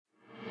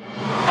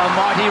A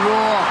mighty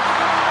roar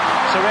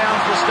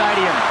surrounds the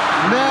stadium.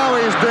 Now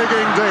he's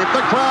digging deep.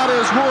 The crowd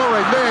is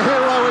roaring. Their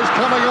hero is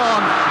coming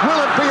on. Will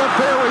it be a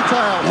fairy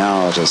tale?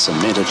 Now it is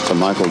cemented for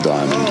Michael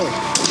Diamond.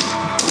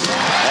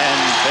 And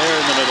they're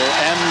in the middle,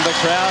 and the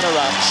crowd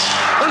erupts.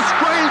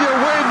 Australia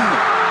win!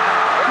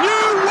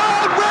 New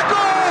world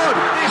record!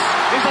 This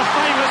is a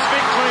famous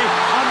victory,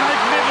 a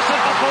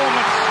magnificent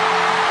performance.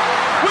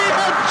 We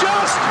have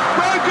just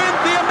broken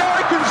the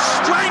American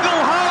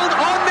stranglehold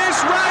on this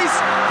race.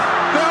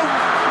 The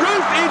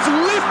roof is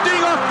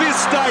lifting off this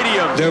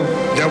stadium. The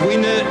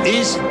winner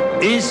is.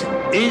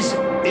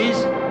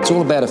 It's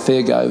all about a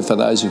fair go for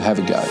those who have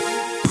a go.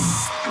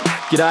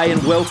 G'day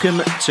and welcome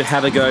to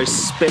Have a Go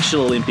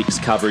Special Olympics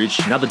coverage.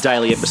 Another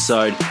daily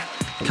episode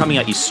coming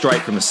at you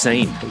straight from the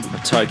scene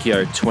of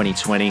Tokyo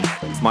 2020.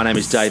 My name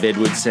is Dave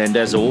Edwards and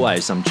as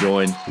always I'm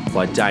joined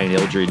by Dane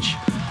Eldridge.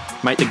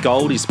 Mate, the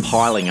gold is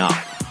piling up.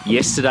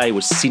 Yesterday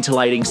was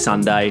Scintillating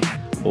Sunday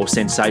or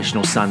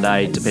Sensational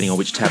Sunday, depending on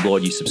which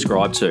tabloid you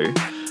subscribe to.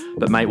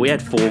 But mate, we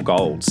had 4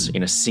 golds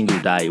in a single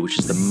day, which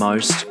is the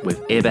most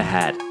we've ever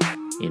had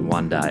in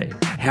one day.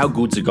 How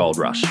good's a gold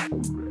rush?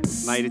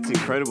 Mate, it's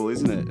incredible,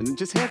 isn't it? And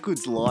just how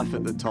good's life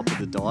at the top of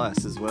the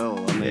dais as well.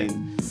 I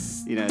mean,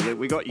 you know,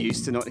 we got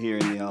used to not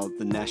hearing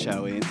the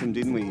Nasho anthem,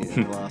 didn't we, at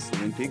the last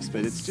Olympics?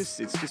 But it's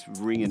just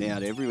ringing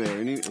out everywhere,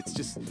 and it's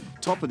just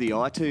top of the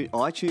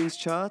iTunes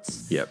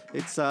charts. Yep.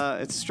 It's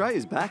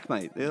Australia's back,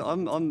 mate.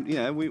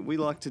 We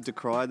like to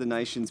decry the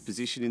nation's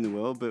position in the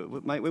world,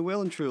 but mate, we're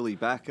well and truly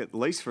back at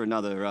least for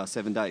another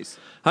 7 days.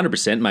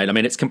 100%, mate. I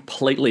mean, it's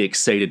completely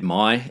exceeded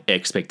my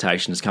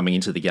expectations coming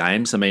into the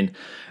games. I mean,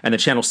 and the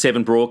Channel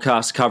 7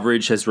 broadcast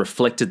coverage has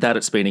reflected that.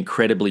 It's been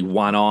incredibly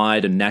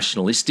one-eyed and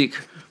nationalistic,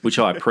 which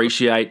I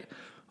appreciate.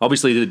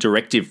 Obviously, the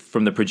directive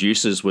from the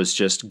producers was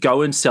just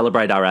go and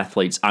celebrate our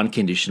athletes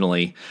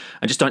unconditionally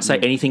and just don't say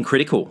anything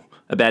critical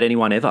about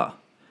anyone ever.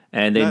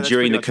 And then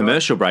during the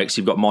commercial breaks,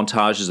 you've got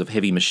montages of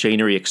heavy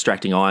machinery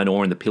extracting iron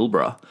ore in the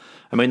Pilbara.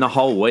 I mean, the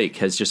whole week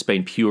has just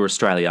been pure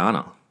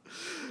Australiana.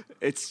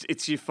 It's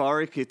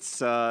euphoric.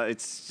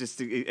 It's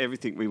just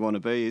everything we want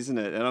to be, isn't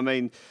it? And I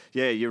mean,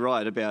 yeah, you're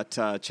right about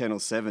Channel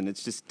 7.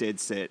 It's just dead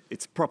set.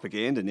 It's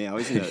propaganda now,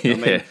 isn't it? Yeah. I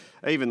mean,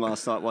 even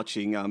last night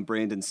watching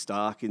Brandon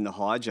Stark in the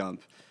high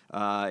jump,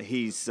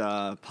 his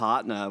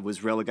partner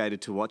was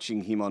relegated to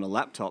watching him on a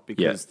laptop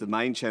because the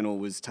main channel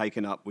was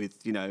taken up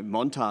with, you know,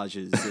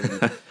 montages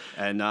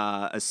and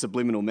a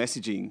subliminal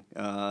messaging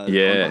on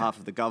behalf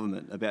of the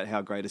government about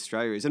how great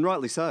Australia is, and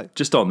rightly so.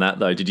 Just on that,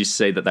 though, did you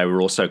see that they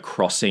were also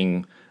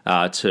crossing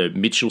to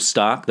Mitchell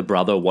Stark, the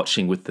brother,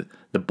 watching with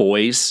the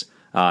boys?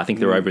 I think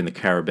they're over in the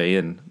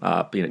Caribbean,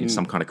 in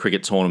some kind of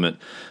cricket tournament.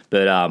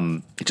 But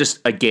just,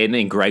 again,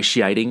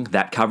 ingratiating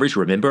that coverage.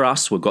 Remember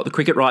us, we've got the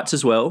cricket rights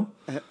as well.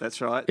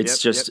 That's right. It's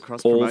just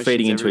all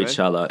feeding into each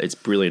other. It's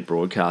brilliant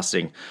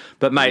broadcasting.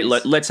 But, mate,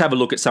 let's have a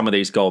look at some of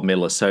these gold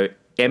medalists. So,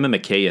 Emma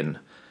McKeon,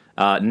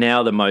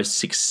 now the most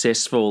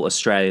successful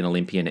Australian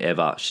Olympian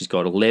ever. She's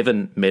got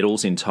 11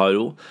 medals in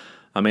total.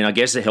 I mean, I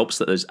guess it helps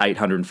that there's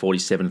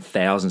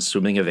 847,000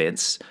 swimming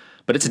events.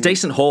 But it's a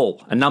decent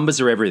haul, and numbers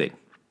are everything.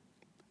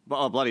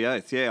 Oh, bloody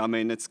oath, yeah. I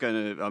mean, at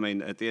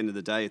the end of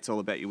the day, it's all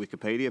about your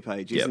Wikipedia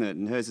page, isn't it?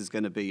 And hers is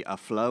going to be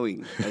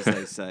flowing, as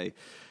they say.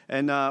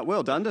 And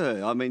well done to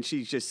her. I mean,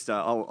 she's just,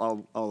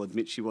 I'll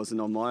admit she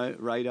wasn't on my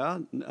radar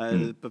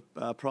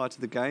prior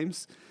to the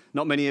Games.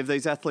 Not many of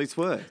these athletes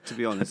were, to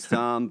be honest.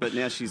 But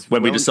now she's...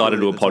 When we decided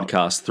to do a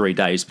podcast 3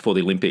 days before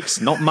the Olympics,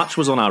 not much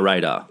was on our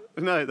radar.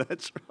 No,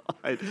 that's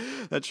right.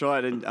 That's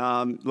right.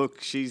 And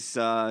look, she's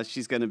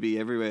going to be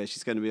everywhere.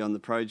 She's going to be on the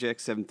Project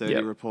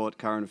 7:30 report,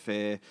 current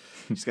affair.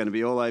 She's going to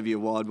be all over your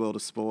wide world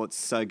of sports.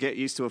 So get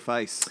used to her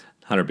face.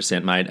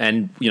 100%, mate.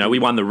 And, you know, we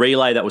won the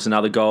relay. That was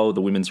another goal,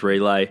 the women's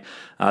relay.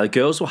 The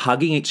girls were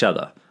hugging each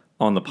other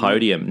on the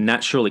podium.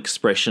 Natural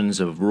expressions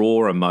of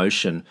raw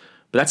emotion.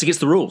 But that's against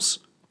the rules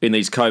in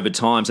these COVID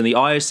times. And the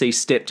IOC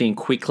stepped in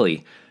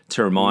quickly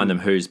to remind them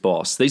who's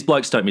boss. These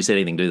blokes don't miss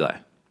anything, do they?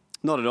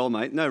 Not at all,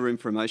 mate. No room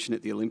for emotion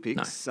at the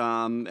Olympics.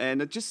 No.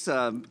 And it just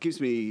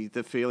gives me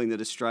the feeling that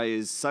Australia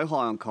is so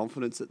high on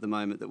confidence at the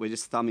moment that we're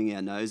just thumbing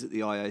our nose at the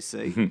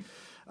IOC.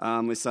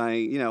 We're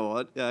saying, you know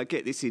what,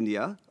 get this,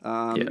 India. You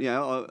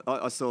know,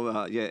 I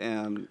saw,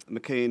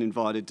 McKeon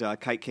invited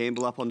Kate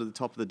Campbell up onto the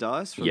top of the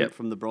dais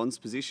from the bronze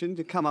position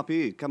to come up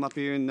here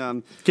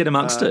and get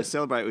amongst it.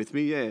 Celebrate with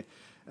me, yeah.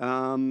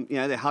 You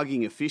know, they're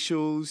hugging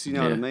officials, you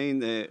know what I mean?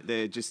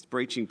 They're just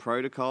breaching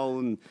protocol,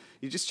 and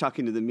you just chuck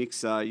into the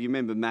mix. You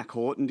remember Mac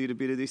Horton did a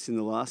bit of this in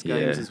the last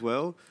Games as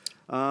well.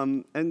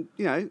 And,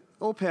 you know,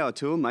 all power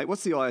to them, mate.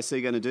 What's the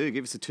IOC going to do?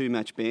 Give us a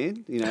 2-match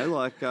ban? You know,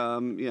 like,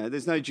 you know,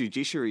 there's no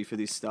judiciary for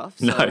this stuff.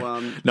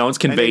 So, no one's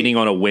convening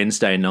on a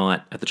Wednesday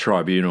night at the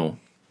tribunal.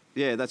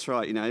 Yeah, that's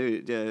right. You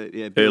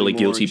know, early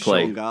guilty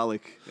plea. Sean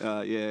Garlick,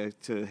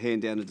 to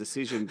hand down a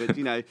decision. But,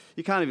 you know,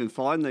 you can't even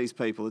find these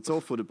people. It's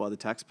all footed by the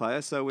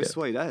taxpayer, so we're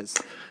sweet as.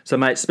 So,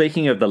 mate,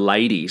 speaking of the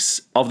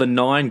ladies, of the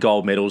 9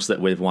 gold medals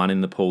that we've won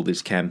in the pool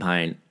this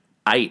campaign,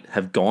 8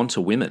 have gone to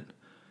women.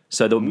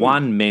 So the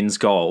one men's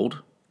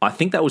gold, I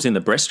think that was in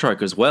the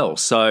breaststroke as well.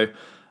 So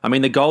I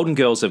mean, the Golden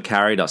Girls have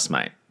carried us,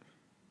 mate.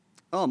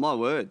 Oh, my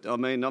word. I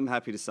mean, I'm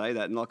happy to say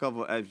that. And like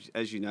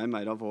as you know,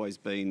 mate, I've always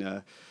been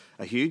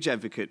a huge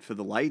advocate for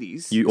the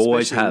ladies. You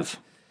always have.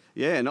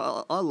 Yeah, and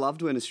I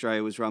loved when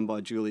Australia was run by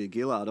Julia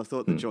Gillard. I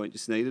thought the joint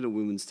just needed a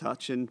women's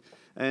touch. And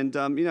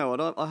you know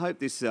what, I hope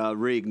this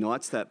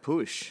reignites that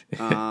push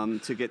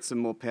to get some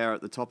more power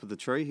at the top of the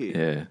tree here.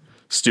 Yeah.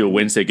 Still,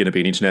 Wednesday going to be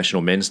an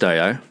International Men's Day,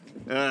 eh?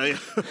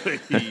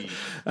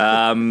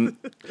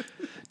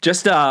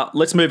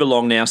 Let's move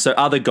along now. So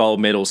other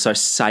gold medals. So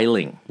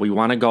sailing. We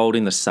won a gold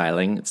in the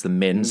sailing. It's the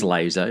men's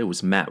laser. It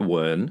was Matt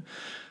Wearn.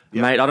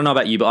 Yep. Mate, I don't know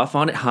about you, but I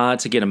find it hard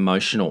to get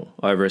emotional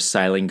over a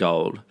sailing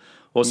gold.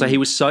 Also, he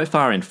was so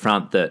far in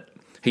front that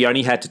he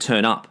only had to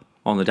turn up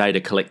on the day to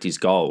collect his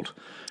gold.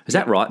 Is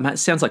that right, Matt? It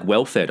sounds like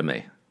welfare to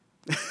me.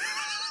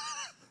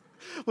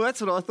 Well,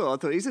 that's what I thought. I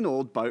thought, isn't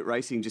all boat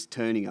racing just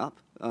turning up?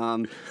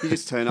 You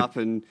just turn up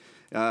and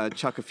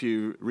chuck a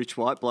few rich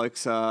white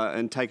blokes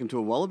and take them to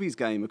a Wallabies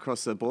game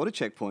across the border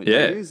checkpoint.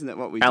 Yeah. Isn't that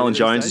what we do? Alan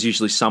Jones is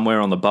usually somewhere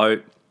on the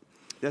boat.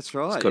 That's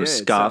right. He's got a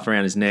scarf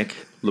around his neck,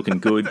 looking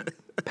good,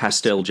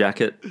 pastel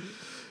jacket.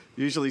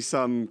 Usually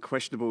some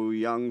questionable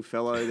young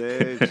fellow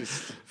there,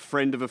 just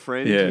friend of a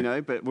friend, you know,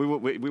 but we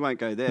won't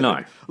go there. No.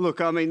 But look,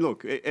 I mean,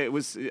 it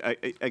was,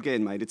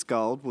 again, mate, it's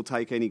gold. We'll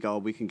take any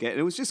gold we can get. And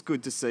it was just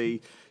good to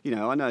see, you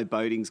know, I know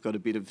boating's got a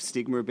bit of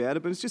stigma about it,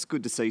 but it's just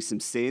good to see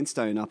some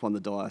sandstone up on the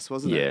dais,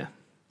 wasn't it?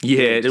 Yeah,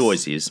 it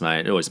always is,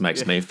 mate. It always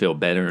makes me feel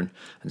better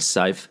and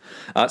safe.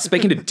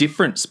 Speaking of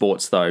different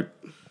sports, though,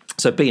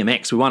 so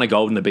BMX, we won a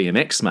gold in the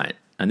BMX, mate.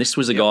 And this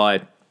was a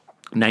guy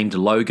named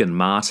Logan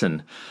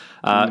Martin.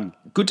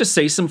 Good to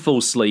see some full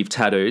sleeve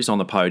tattoos on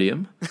the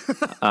podium.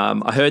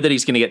 I heard that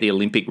he's going to get the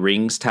Olympic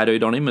rings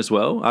tattooed on him as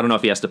well. I don't know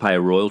if he has to pay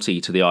a royalty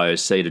to the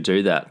IOC to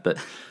do that, but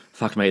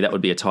fuck me, that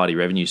would be a tidy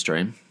revenue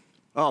stream.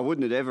 Oh,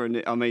 wouldn't it ever?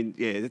 And I mean,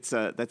 yeah, that's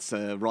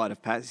a rite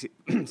of passage.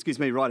 Excuse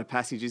me, rite of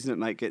passage, isn't it,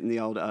 mate? Getting the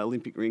old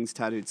Olympic rings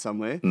tattooed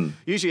somewhere.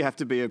 Usually, you have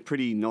to be a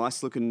pretty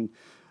nice looking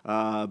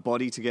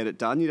body to get it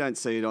done. You don't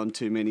see it on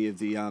too many of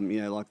the,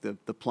 you know, like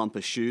the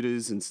plumper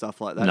shooters and stuff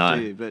like that,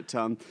 do you? But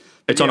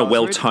it's on a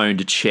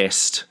well-toned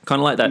chest, kind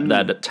of like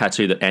that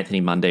tattoo that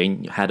Anthony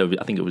Mundine had.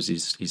 I think it was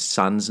his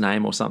son's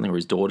name or something, or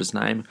his daughter's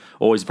name.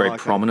 Always very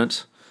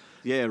prominent.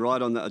 Yeah,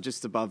 right on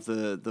just above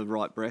the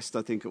right breast,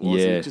 I think it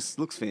was. Yeah. And it just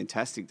looks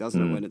fantastic,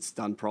 doesn't it, when it's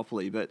done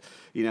properly? But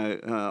you know,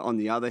 on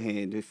the other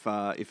hand, if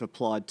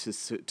applied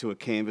to a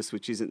canvas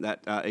which isn't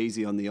that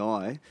easy on the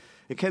eye,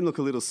 it can look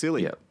a little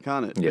silly,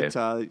 can't it? Yeah.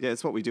 But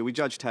it's what we do. We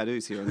judge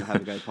tattoos here on the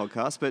Have a Go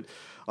podcast. But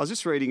I was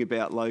just reading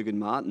about Logan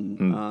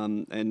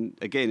Martin, and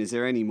again, is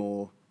there any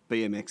more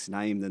BMX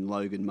name than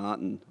Logan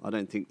Martin? I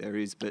don't think there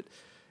is, but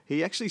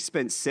he actually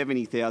spent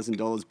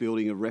 $70,000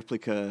 building a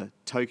replica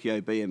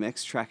Tokyo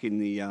BMX track in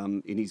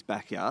his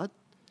backyard.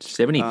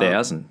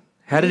 70,000.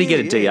 How did he get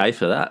a DA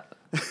for that?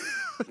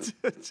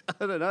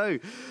 I don't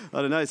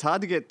know. It's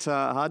hard to get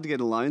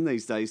a loan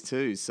these days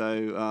too.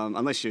 So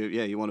unless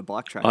you want a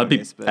bike track, I'd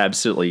be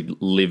absolutely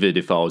livid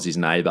if I was his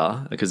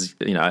neighbour, because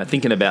you know,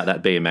 thinking about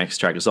that BMX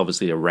track, it's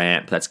obviously a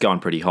ramp that's going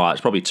pretty high.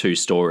 It's probably 2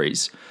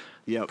 stories.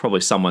 Yeah.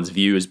 Probably someone's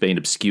view has been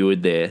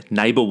obscured there.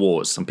 Neighbour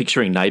wars. I'm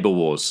picturing neighbour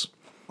wars.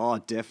 Oh,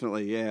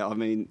 definitely, yeah. I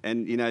mean,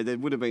 and, you know, there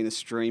would have been a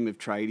stream of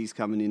tradies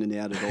coming in and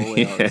out at all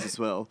hours as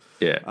well.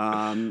 Yeah.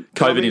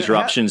 COVID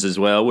interruptions as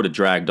well would have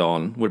dragged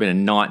on. Would have been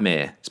a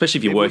nightmare, especially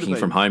if you're working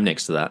from home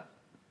next to that.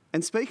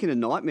 And speaking of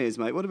nightmares,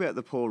 mate, what about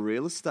the poor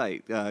real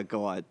estate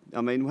guide? I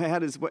mean, how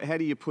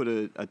do you put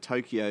a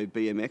Tokyo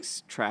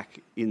BMX track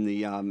in the,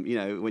 you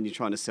know, when you're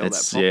trying to sell that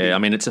property? Yeah, I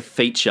mean, it's a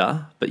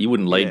feature, but you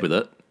wouldn't lead with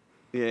it.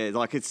 Yeah,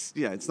 like it's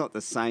not the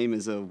same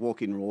as a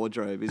walk-in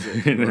wardrobe, is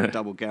it? Or a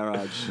double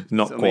garage.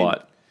 Not quite.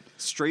 Mean,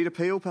 street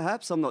appeal,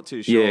 perhaps? I'm not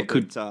too sure. Yeah,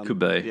 could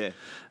be.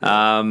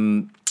 Yeah.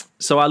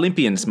 So our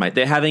Olympians, mate,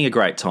 they're having a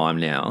great time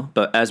now,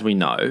 but as we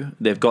know,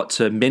 they've got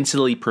to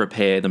mentally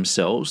prepare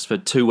themselves for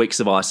 2 weeks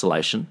of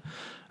isolation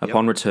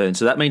upon return.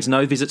 So that means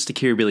no visits to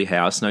Kirribilli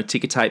House, no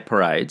ticker tape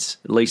parades,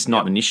 at least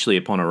not initially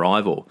upon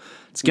arrival.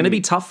 It's going to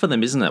be tough for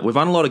them, isn't it? We've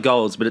won a lot of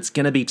golds, but it's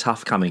going to be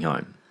tough coming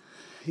home.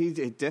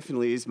 It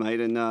definitely is, mate.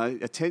 And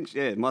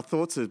my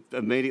thoughts have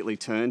immediately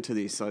turned to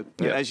this.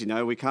 As you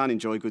know, we can't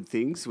enjoy good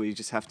things. We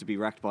just have to be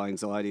racked by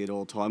anxiety at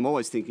all time,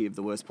 always thinking of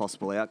the worst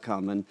possible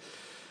outcome.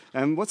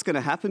 And what's going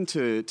to happen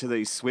to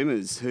these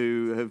swimmers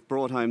who have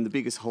brought home the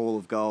biggest haul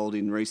of gold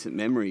in recent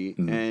memory,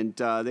 and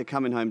they're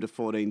coming home to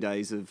 14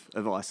 days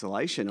of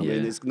isolation? I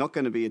mean, there's not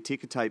going to be a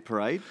ticker tape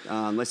parade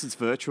unless it's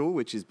virtual,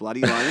 which is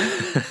bloody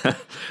lame.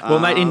 Well,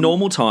 mate, in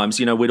normal times,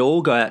 you know, we'd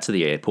all go out to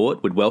the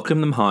airport, we'd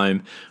welcome them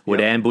home, we'd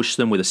ambush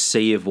them with a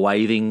sea of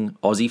waving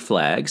Aussie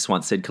flags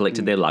once they'd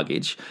collected their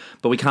luggage.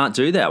 But we can't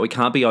do that. We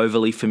can't be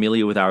overly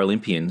familiar with our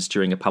Olympians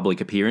during a public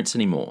appearance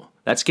anymore.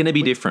 That's going to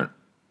be different.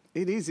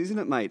 It is, isn't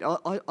it, mate?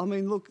 I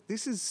mean, look,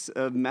 this is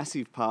a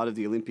massive part of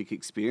the Olympic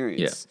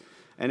experience. Yeah.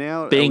 And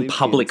our being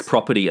public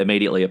property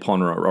immediately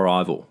upon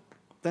arrival.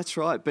 That's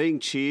right. Being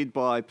cheered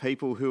by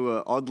people who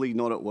are oddly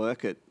not at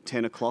work at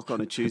 10 o'clock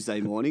on a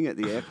Tuesday morning at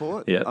the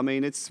airport. Yeah. I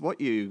mean, it's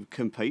what you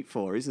compete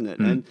for, isn't it?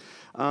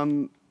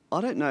 And I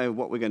don't know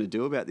what we're going to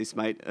do about this,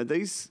 mate.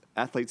 These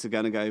athletes are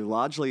going to go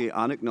largely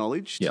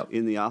unacknowledged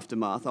in the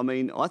aftermath. I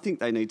mean, I think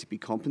they need to be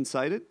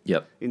compensated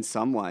in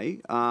some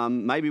way.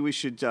 Maybe we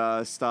should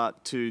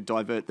start to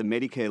divert the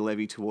Medicare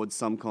levy towards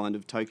some kind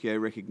of Tokyo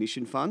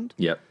recognition fund.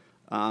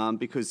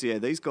 Because,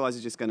 these guys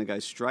are just going to go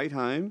straight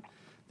home.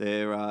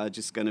 They're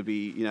just going to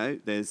be,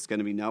 there's going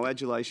to be no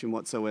adulation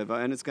whatsoever,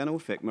 and it's going to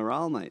affect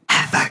morale, mate.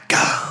 Have a go.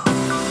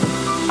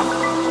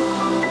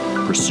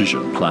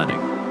 Precision planning.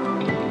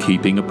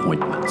 Keeping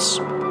appointments.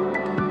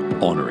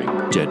 Honouring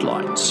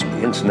deadlines.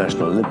 The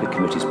International Olympic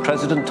Committee's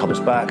president, Thomas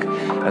Bach,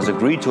 has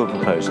agreed to a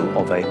proposal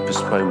of a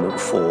postponement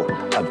for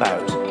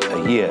about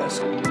a year.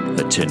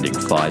 Attending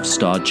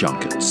 5-star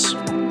junkets.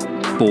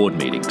 Board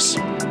meetings.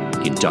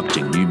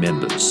 Inducting new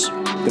members.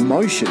 The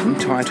motion,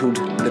 titled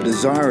The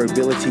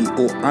Desirability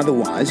or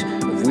Otherwise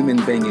of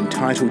Women Being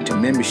Entitled to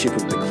Membership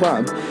of the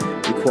Club,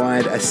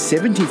 required a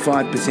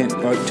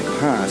 75% vote to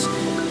pass,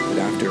 but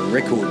after a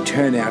record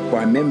turnout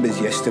by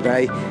members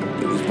yesterday,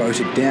 it was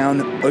voted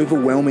down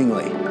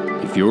overwhelmingly.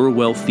 If you're a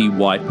wealthy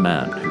white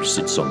man who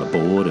sits on the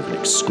board of an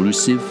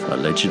exclusive,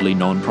 allegedly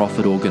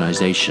non-profit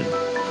organisation,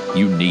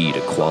 you need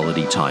a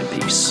quality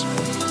timepiece.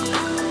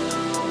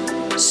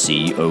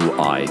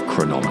 COI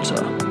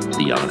Chronometer,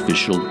 the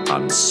unofficial,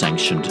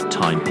 unsanctioned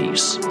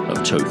timepiece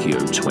of Tokyo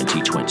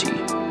 2020.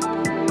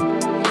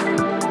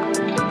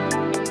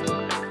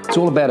 It's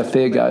all about a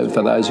fair go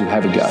for those who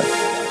have a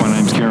go. My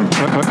name's Kieran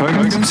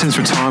Hogan. Since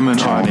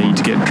retirement, I need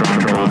to get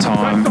drunk all the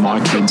time. My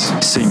kids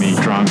see me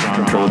drunk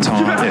all the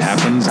time. It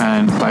happens,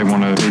 and they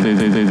want to do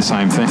the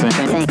same thing.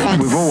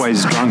 We've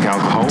always drunk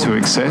alcohol to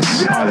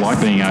excess. I like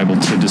being able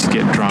to just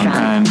get drunk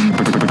and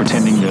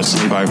pretending to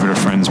sleep over at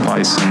a friend's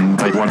place, and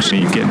they watch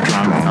me get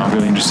drunk. I'm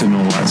really interested in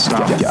all that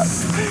stuff.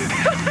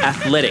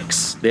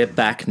 Athletics, they're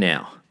back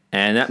now.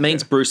 And that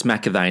means Bruce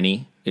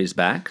McAvaney is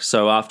back.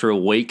 So after a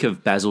week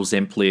of Basil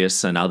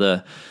Zemplius and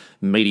other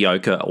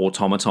mediocre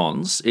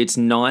automatons, it's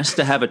nice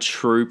to have a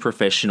true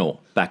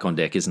professional back on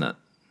deck, isn't it?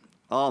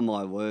 Oh,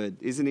 my word.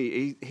 Isn't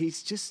he?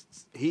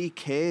 He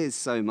cares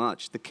so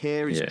much. The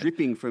care is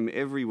dripping from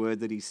every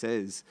word that he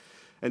says.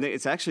 And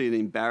it's actually an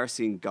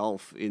embarrassing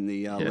gulf in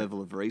the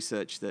level of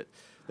research that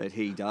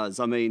he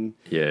does. I mean...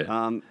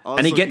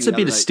 and he gets a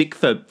bit of stick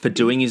for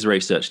doing his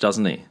research,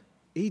 doesn't he?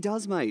 He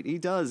does, mate. He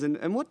does.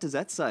 And what does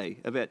that say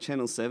about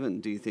Channel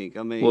 7, do you think?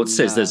 I mean... Well, it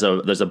says there's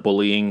a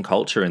bullying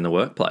culture in the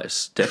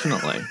workplace,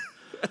 definitely.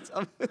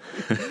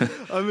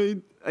 I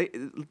mean,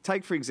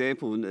 take for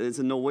example, there's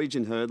a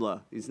Norwegian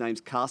hurdler. His name's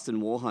Karsten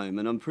Warholm,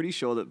 and I'm pretty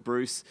sure that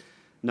Bruce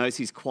knows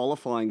his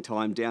qualifying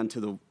time down to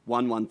the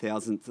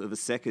 1/1000th of a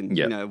second.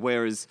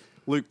 Whereas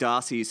Luke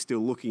Darcy is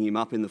still looking him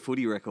up in the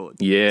footy record.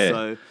 Yeah.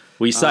 So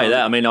we say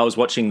that. I mean, I was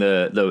watching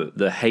the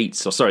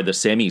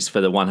semis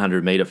for the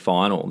 100 metre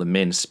final, the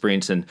men's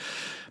sprint, and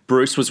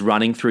Bruce was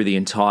running through the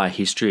entire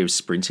history of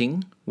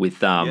sprinting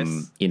with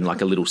in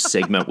like a little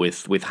segment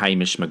with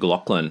Hamish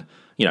McLaughlin.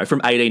 From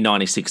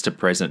 1896 to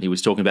present, he was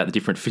talking about the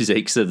different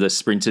physiques of the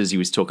sprinters. He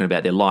was talking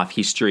about their life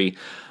history,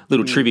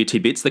 little trivia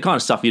tidbits, the kind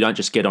of stuff you don't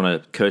just get on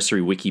a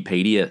cursory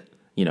Wikipedia,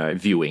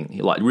 viewing,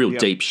 like real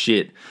deep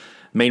shit.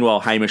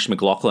 Meanwhile, Hamish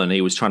McLaughlin, he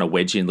was trying to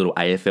wedge in little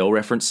AFL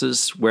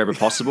references wherever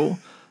possible.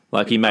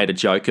 Like he made a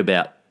joke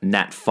about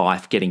Nat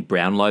Fyfe getting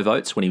Brownlow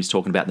votes when he was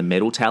talking about the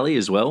medal tally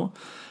as well.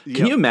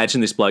 Can you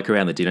imagine this bloke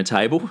around the dinner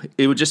table?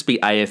 It would just be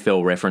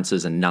AFL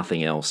references and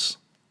nothing else.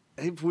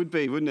 It would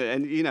be, wouldn't it?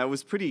 And, it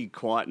was pretty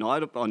quiet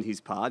night on his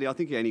party. I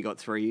think he only got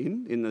 3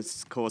 in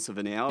the course of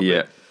an hour.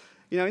 Yeah.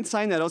 But, in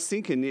saying that, I was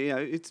thinking,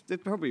 they're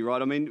probably right.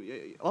 I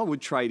mean, I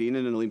would trade in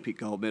an Olympic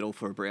gold medal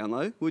for a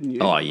Brownlow, wouldn't you?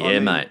 Oh, yeah,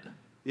 mate.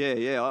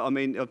 Yeah. I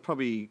mean, I'd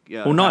probably...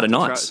 well, night of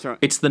nights.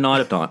 It's the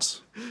night of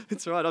nights.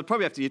 That's right. You'd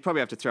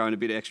probably have to throw in a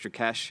bit of extra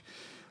cash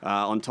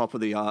on top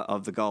of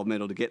the gold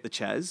medal to get the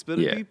Chaz, but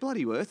it'd be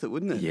bloody worth it,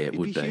 wouldn't it? Yeah, it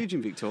would be. It'd be huge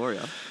in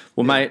Victoria.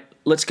 Well, mate,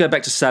 let's go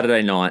back to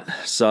Saturday night.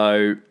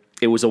 So...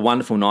 it was a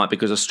wonderful night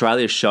because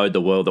Australia showed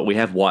the world that we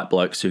have white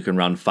blokes who can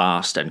run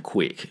fast and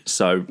quick.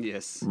 So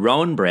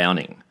Rohan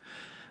Browning,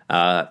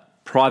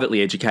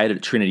 privately educated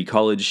at Trinity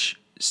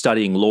College,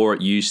 studying law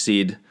at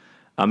USyd.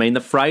 I mean, the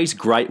phrase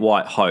Great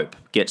White Hope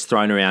gets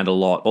thrown around a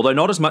lot, although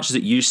not as much as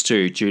it used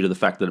to due to the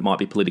fact that it might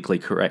be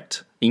politically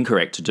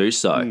incorrect to do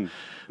so.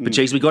 But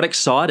geez, we got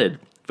excited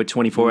for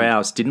 24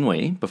 hours, didn't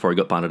we, before he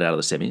got bunted out of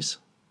the semis?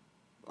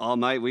 Oh,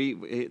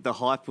 mate, the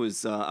hype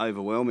was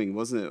overwhelming,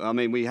 wasn't it? I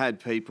mean, we had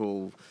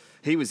people...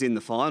 He was in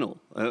the final.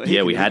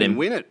 We had him.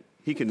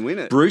 He can win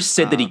it. Bruce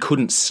said that he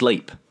couldn't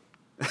sleep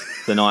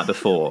the night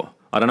before.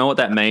 I don't know what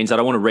that means. I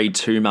don't want to read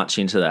too much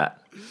into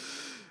that.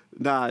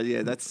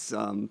 That's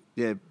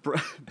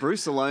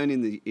Bruce alone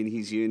in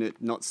his unit,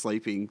 not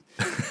sleeping,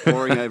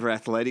 poring over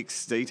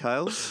athletics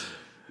details.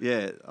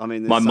 Yeah, I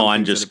mean, my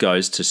mind just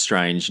goes to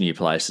strange new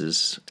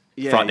places,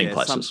 frightening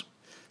places.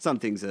 Some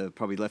things are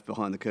probably left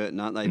behind the curtain,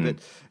 aren't they? But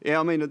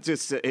I mean, it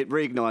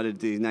reignited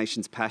the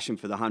nation's passion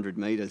for the 100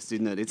 metres,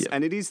 didn't it?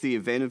 And it is the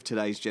event of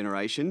today's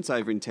generation. It's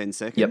over in 10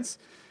 seconds.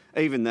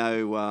 even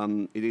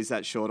though it is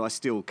that short, I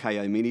still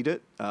KO minied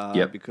it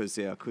because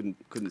I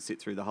couldn't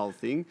sit through the whole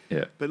thing.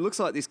 Yeah. But it looks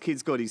like this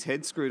kid's got his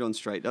head screwed on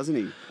straight, doesn't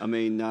he? I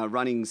mean,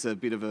 running's a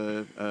bit of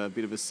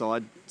a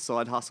side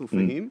hustle for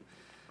him.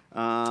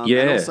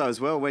 And also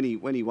as well, when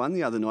he won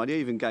the other night, he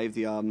even gave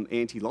the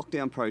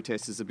anti-lockdown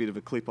protesters a bit of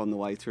a clip on the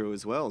way through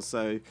as well.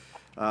 So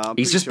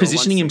he's just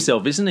positioning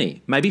himself, isn't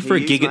he? Maybe for a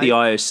gig at the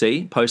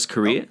IOC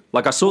post-career.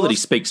 Like I saw that he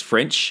speaks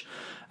French.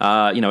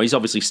 He's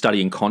obviously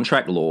studying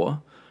contract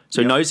law,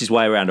 so he knows his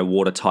way around a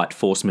watertight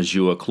force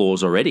majeure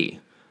clause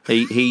already.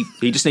 He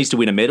just needs to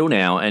win a medal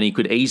now, and he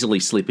could easily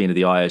slip into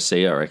the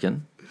IOC, I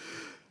reckon.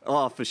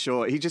 Oh, for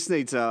sure. He just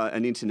needs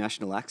an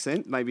international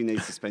accent. Maybe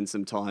needs to spend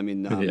some time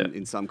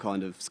in some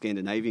kind of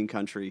Scandinavian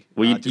country.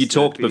 Well, you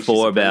talked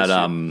before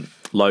about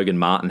Logan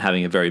Martin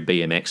having a very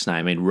BMX name.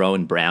 I mean,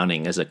 Rohan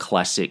Browning as a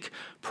classic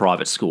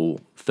private school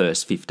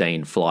first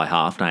 15 fly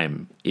half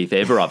name, if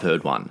ever I've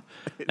heard one,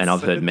 and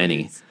I've heard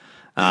many.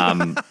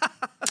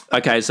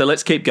 Okay, so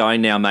let's keep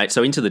going now, mate.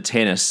 So into the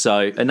tennis.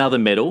 So another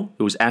medal.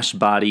 It was Ash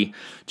Barty,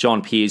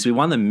 John Peers. We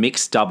won the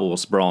mixed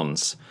doubles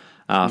bronze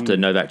after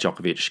Novak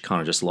Djokovic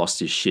kind of just lost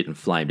his shit and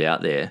flamed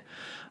out there.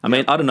 I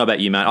mean, I don't know about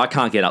you, mate. I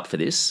can't get up for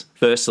this.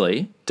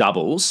 Firstly,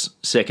 doubles.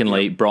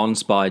 Secondly,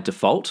 bronze by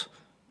default.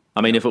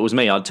 I mean, if it was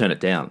me, I'd turn it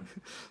down.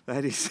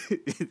 That is,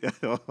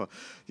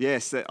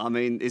 yes. I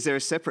mean, is there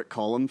a separate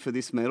column for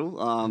this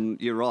medal?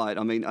 You're right.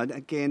 I mean,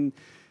 again,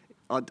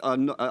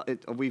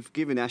 we've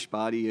given Ash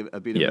Barty a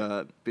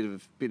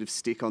bit of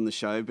stick on the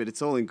show, but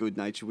it's all in good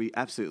nature. We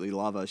absolutely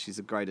love her. She's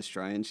a great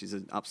Australian. She's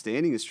an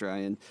upstanding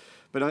Australian.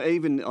 But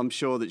I'm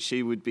sure that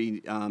she would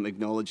be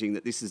acknowledging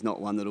that this is not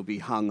one that'll be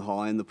hung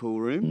high in the pool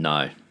room.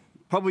 No.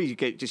 Probably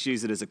just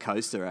use it as a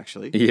coaster,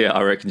 actually. Yeah,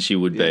 I reckon she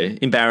would be.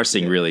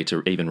 Embarrassing, really,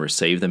 to even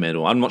receive the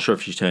medal. I'm not sure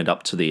if she turned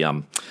up to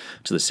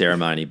the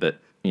ceremony, but,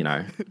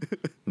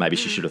 maybe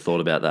she should have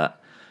thought about that.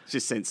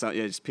 Just sent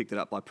just picked it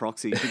up by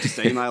proxy. You could just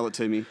email it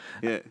to me.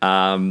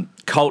 Yeah.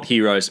 Cult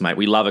heroes, mate.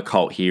 We love a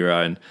cult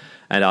hero,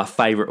 and our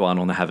favourite one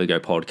on the Have a Go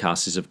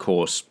podcast is, of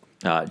course,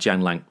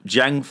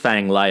 Zhang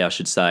Fang Lei, I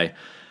should say.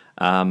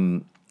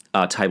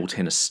 Table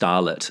tennis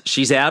starlet.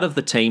 She's out of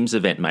the teams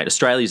event, mate.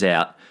 Australia's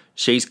out.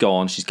 She's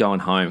gone. She's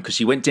going home because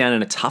she went down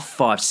in a tough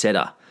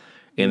 5-setter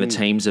in the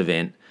teams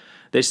event.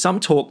 There's some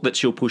talk that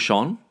she'll push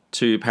on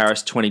to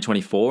Paris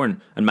 2024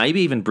 and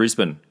maybe even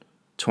Brisbane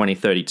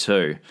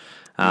 2032.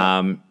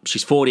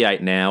 She's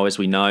 48 now. As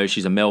we know,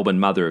 she's a Melbourne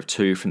mother of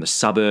 2 from the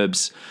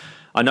suburbs.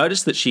 I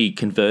noticed that she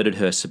converted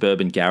her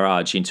suburban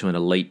garage into an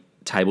elite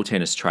table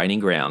tennis training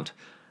ground.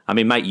 I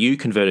mean, mate, you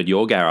converted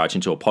your garage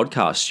into a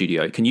podcast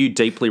studio. Can you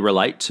deeply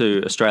relate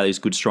to Australia's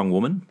good, strong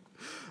woman?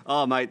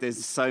 Oh, mate,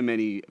 there's so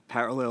many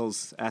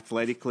parallels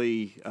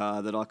athletically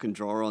that I can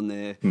draw on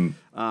there.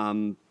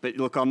 But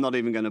look, I'm not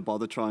even going to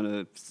bother trying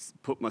to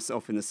put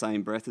myself in the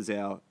same breath as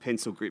our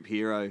pencil grip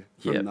hero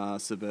from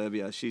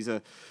suburbia. She's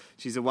a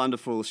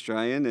wonderful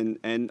Australian,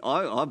 and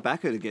I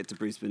back her to get to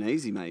Brisbane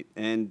easy, mate.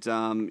 And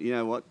you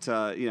know what?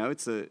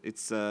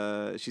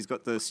 She's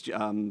got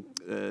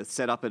the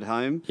set up at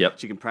home. Yep.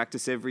 She can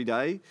practice every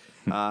day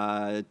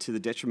to the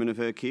detriment of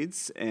her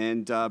kids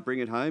and bring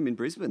it home in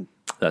Brisbane.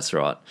 That's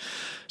right.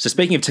 So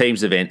speaking of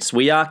teams events,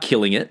 we are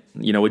killing it.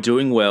 We're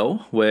doing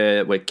well.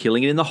 We're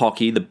killing it in the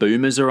hockey. The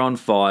Boomers are on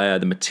fire.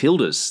 The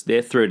Matildas,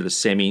 they're through to the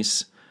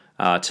semis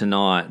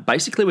tonight.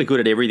 Basically, we're good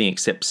at everything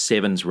except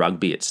sevens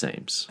rugby, it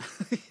seems.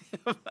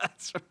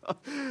 That's right.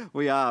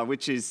 We are,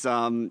 which is,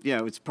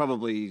 it's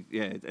probably,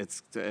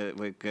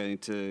 we're going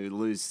to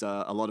lose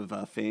a lot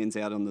of fans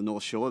out on the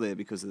North Shore there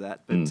because of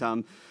that. But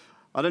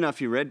I don't know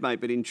if you read, mate,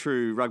 but in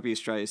true Rugby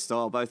Australia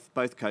style,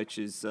 both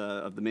coaches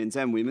of the men's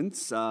and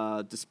women's,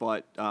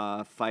 despite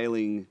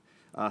failing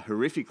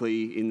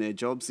horrifically in their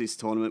jobs this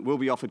tournament, will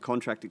be offered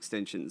contract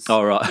extensions.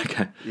 Oh, right,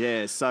 okay.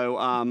 Yeah, so...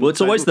 well,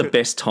 it's always the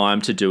best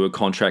time to do a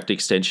contract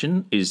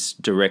extension is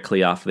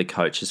directly after the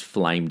coach has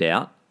flamed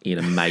out in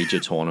a major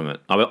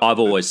tournament. I've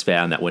always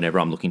found that whenever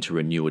I'm looking to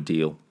renew a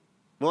deal.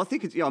 Well, I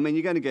think you're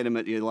going to get them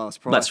at your lowest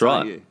price. That's right.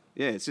 Aren't you?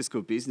 Yeah, it's just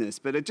good business.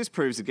 But it just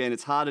proves, again,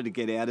 it's harder to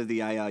get out of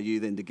the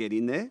ARU than to get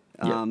in there.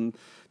 Do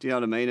you know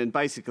what I mean? And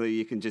basically,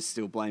 you can just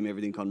still blame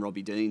everything on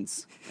Robbie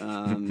Deans.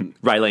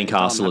 Raylene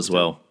Castle as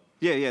well.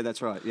 Yeah,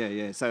 that's right.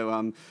 Yeah. So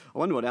I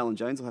wonder what Alan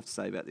Jones will have to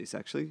say about this,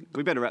 actually.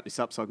 We better wrap this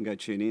up so I can go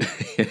tune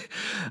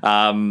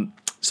in.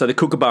 So the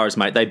Kookaburras,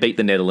 mate, they beat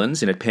the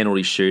Netherlands in a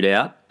penalty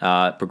shootout,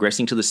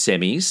 progressing to the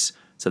semis.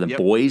 So the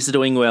boys are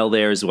doing well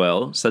there as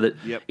well. So that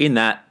in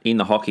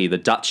the hockey, the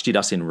Dutch did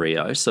us in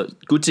Rio. So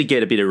good to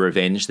get a bit of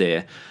revenge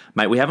there.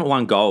 Mate, we haven't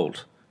won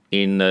gold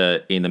in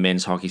the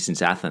men's hockey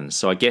since Athens.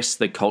 So I guess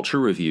the culture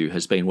review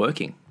has been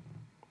working.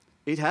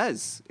 It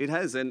has.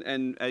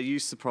 And are you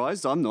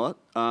surprised? I'm not.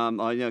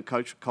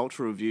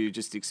 Culture review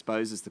just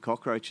exposes the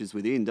cockroaches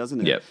within,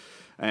 doesn't it? Yep.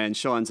 And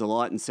shines a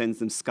light and sends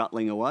them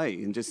scuttling away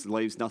and just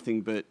leaves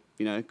nothing but,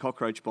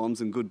 cockroach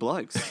bombs and good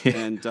blokes.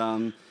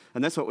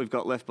 And that's what we've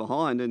got left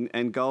behind,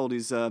 and gold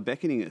is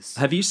beckoning us.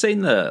 Have you seen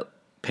the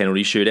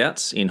penalty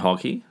shootouts in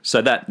hockey?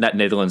 So that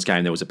Netherlands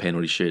game, there was a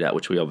penalty shootout,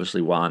 which we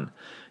obviously won.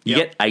 You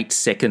get 8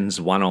 seconds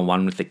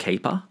one-on-one with the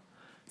keeper.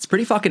 It's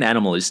pretty fucking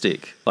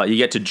animalistic. Like, you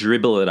get to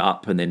dribble it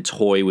up and then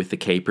toy with the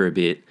keeper a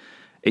bit.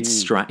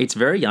 It's it's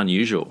very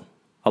unusual.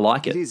 I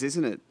like it. It is,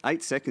 isn't it?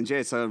 8 seconds, yeah.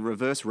 It's a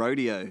reverse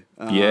rodeo.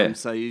 Yeah.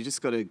 So you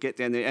just got to get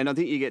down there. And I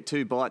think you get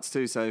 2 bites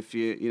too. So if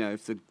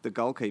if the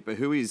goalkeeper,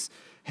 who is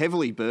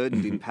heavily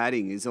burdened in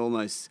padding, is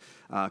almost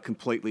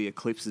completely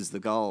eclipses the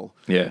goal.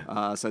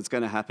 Yeah. So it's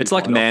going to happen. It's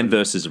like man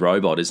versus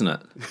robot, isn't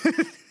it?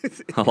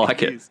 I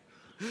like it.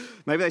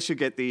 Maybe they should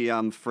get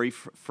the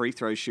free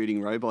throw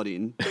shooting robot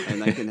in, and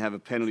they can have a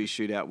penalty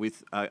shootout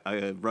with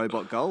a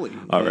robot goalie.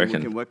 I reckon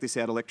we can work this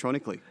out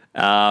electronically,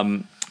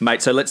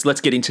 mate. So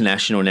let's get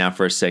international now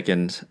for a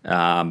second.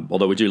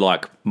 Although we do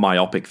like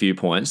myopic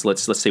viewpoints,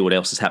 let's see what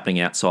else is happening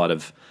outside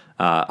of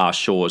our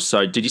shores.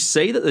 So did you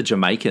see that the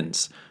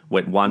Jamaicans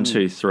went 1,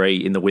 2, 3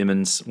 in the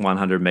women's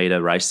 100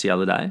 meter race the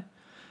other day?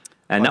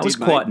 And that was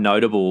quite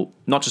notable,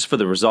 not just for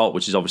the result,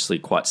 which is obviously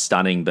quite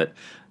stunning, but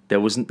there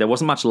wasn't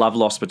much love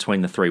lost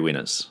between the 3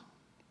 winners.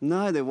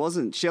 No, there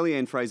wasn't.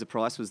 Shelley-Ann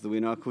Fraser-Price was the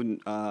winner. I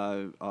couldn't.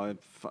 I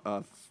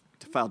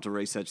failed to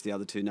research the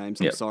other 2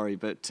 names. I'm sorry,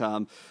 but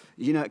can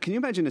you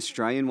imagine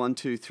Australian 1,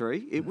 2,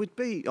 3? It would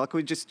be like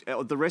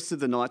the rest of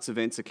the night's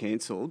events are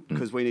cancelled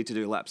because we need to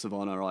do laps of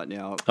honour right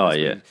now. Oh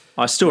yeah,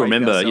 I still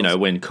remember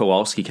when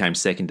Kowalski came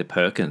second to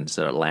Perkins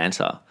at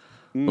Atlanta.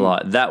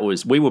 Like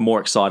we were more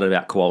excited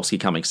about Kowalski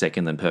coming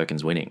second than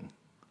Perkins winning.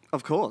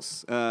 Of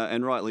course,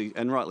 and rightly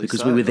because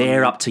so. we were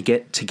there up to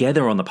get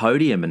together on the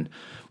podium and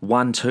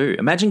 1, 2.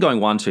 Imagine going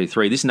 1, 2,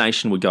 3. This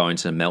nation would go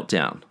into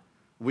meltdown.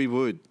 We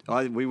would.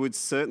 We would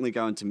certainly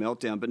go into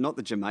meltdown, but not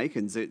the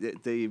Jamaicans.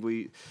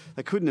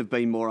 They couldn't have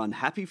been more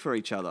unhappy for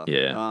each other.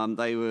 Yeah.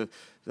 They were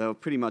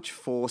pretty much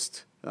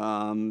forced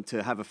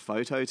to have a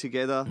photo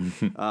together,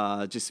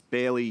 just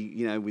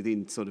barely,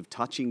 within sort of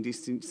touching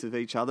distance of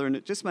each other, and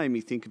it just made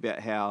me think about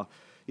how,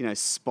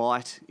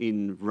 spite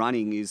in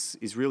running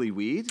is really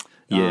weird.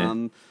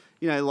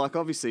 Yeah. Like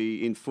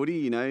obviously in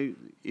footy,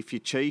 if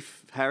you're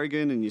Chief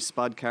Harrigan and you're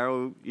Spud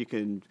Carroll, you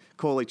can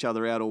call each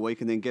other out all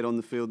week and then get on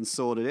the field and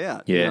sort it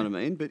out. Yeah. You know what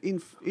I mean? But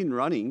in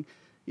running,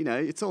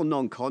 it's all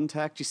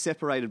non-contact. You're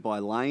separated by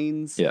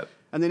lanes. Yep.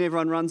 And then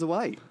everyone runs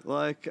away.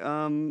 Like,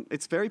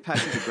 it's very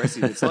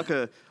passive-aggressive. It's like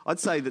I'd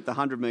say that the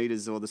 100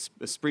 metres or the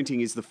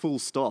sprinting is the full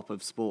stop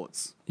of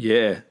sports.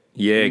 Yeah.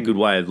 Good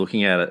way of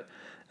looking at it.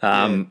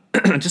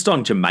 Just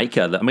on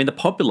Jamaica, the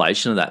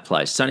population of that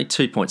place is only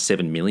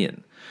 2.7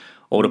 million.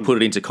 Or to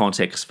put it into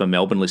context for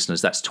Melbourne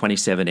listeners, that's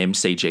 27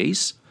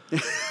 MCGs.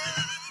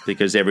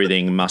 Because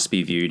everything must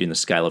be viewed in the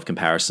scale of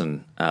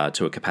comparison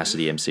to a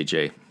capacity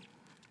MCG.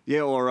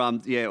 Yeah, or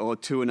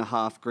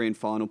 2.5 grand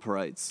final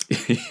parades.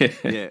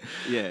 Yeah.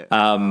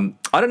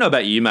 I don't know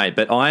about you, mate,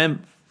 but I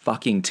am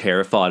fucking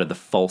terrified of the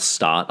false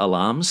start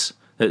alarms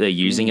that they're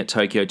using at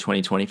Tokyo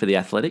 2020 for the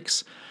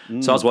athletics.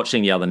 So I was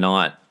watching the other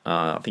night,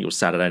 I think it was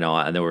Saturday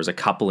night, and there was a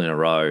couple in a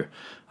row.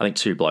 I think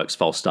 2 blokes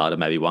false started,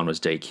 maybe one was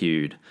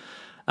DQ'd.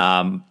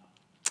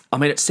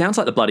 It sounds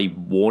like the bloody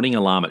warning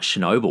alarm at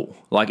Chernobyl.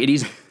 Like, it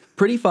is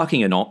pretty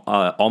fucking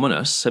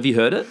ominous. Have you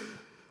heard it?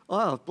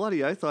 Oh,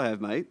 bloody oath I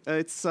have, mate.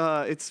 It's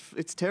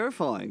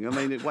terrifying.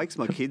 It wakes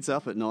my kids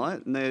up at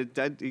night, and their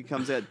dad, he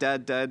comes out,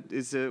 Dad,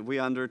 is we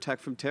under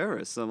attack from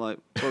terrorists? I'm like,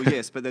 well,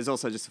 yes, but there's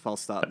also just a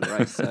false start in the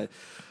race. So,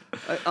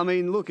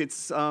 look,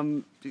 it's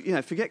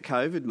forget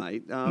COVID,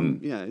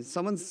 mate.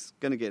 Someone's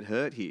going to get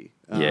hurt here.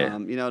 Yeah.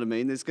 You know what I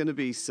mean? There's going to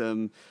be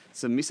some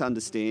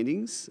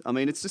misunderstandings.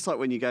 It's just like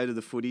when you go to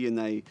the footy and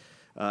they.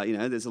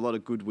 There's a lot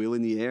of goodwill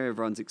in the air.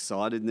 Everyone's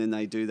excited, and then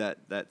they do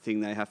that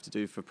thing they have to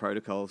do for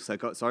protocol. So,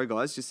 sorry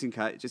guys, just in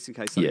case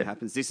something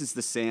happens. This is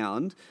the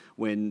sound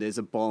when there's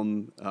a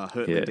bomb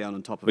hurtling down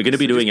on top of. We're going to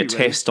be doing a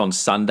test on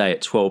Sunday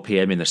at 12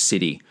 p.m. in the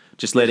city.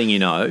 Just letting you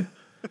know.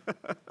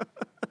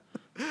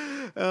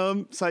 I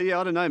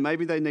don't know.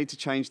 Maybe they need to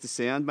change the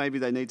sound. Maybe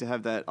they need to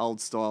have that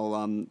old style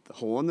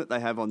horn that they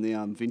have on the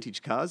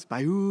vintage cars,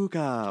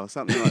 Bayuga or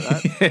something like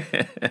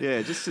that.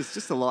 Yeah,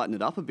 just to lighten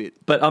it up a bit.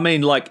 But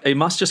it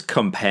must just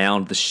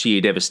compound the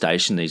sheer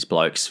devastation these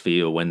blokes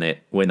feel when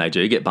they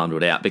do get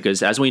bundled out.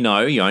 Because as we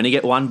know, you only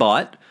get one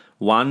bite,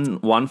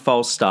 one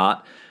false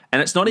start,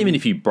 and it's not even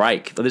if you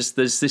break.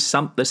 There's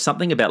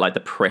something about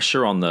the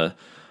pressure on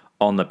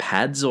the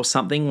pads or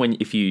something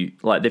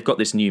they've got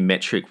this new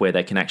metric where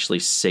they can actually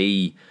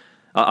see.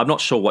 I'm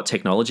not sure what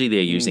technology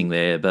they're using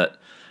there,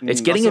 but it's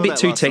getting a bit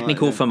too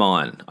technical for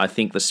mine. I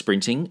think the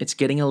sprinting, it's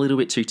getting a little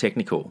bit too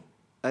technical.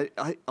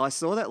 I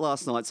saw that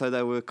last night. So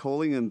they were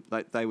calling them,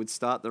 they would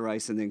start the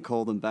race and then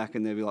call them back,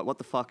 and they'd be like, what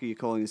the fuck are you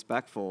calling us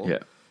back for? Yeah.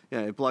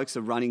 Yeah, blokes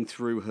are running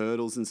through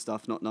hurdles and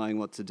stuff, not knowing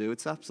what to do.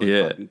 It's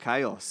absolute fucking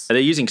chaos. And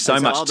they're using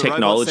so much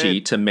technology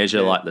to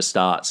measure the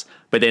starts,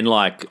 but then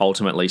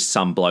ultimately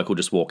some bloke will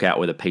just walk out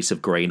with a piece of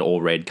green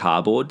or red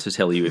cardboard to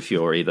tell you if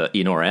you're either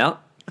in or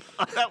out.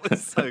 That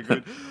was so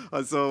good.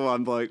 I saw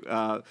one bloke,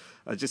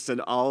 just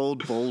an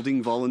old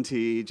balding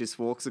volunteer, just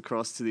walks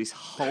across to this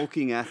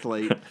hulking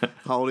athlete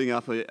holding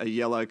up a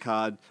yellow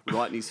card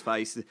right in his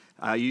face.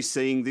 Are you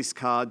seeing this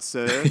card,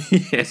 sir?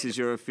 This is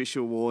your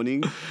official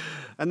warning.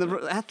 And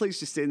the athlete's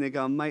just standing there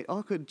going, mate,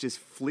 I could just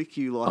flick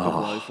you like a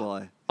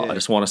blowfly. Yeah. I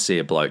just want to see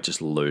a bloke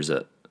just lose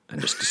it.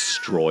 and just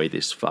destroy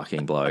this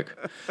fucking bloke.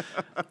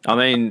 I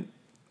mean,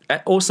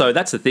 also,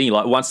 that's the thing.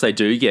 Like, once they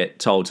do get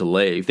told to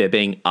leave, they're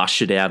being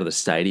ushered out of the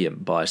stadium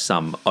by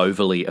some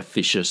overly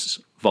officious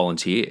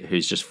volunteer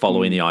who's just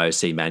following the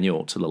IOC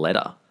manual to the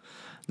letter.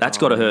 That's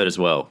got to hurt as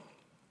well.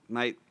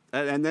 Mate,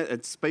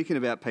 and speaking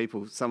about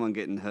someone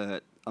getting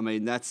hurt, I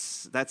mean,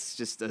 that's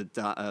just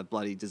a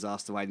bloody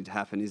disaster waiting to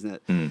happen, isn't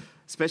it?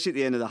 Especially at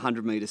the end of the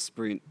 100-metre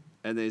sprint,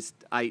 and there's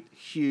 8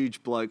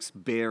 huge blokes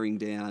bearing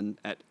down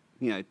at,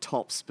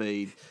 top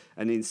speed,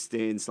 and then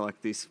stands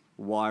like this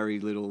wiry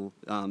little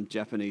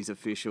Japanese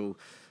official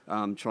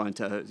trying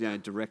to,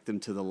 direct them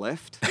to the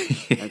left.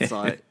 It's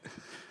like,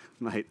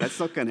 mate, that's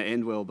not going to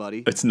end well,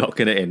 buddy. It's not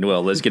going to end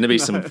well. There's going to be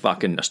some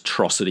fucking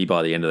atrocity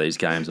by the end of these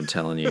games, I'm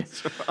telling you.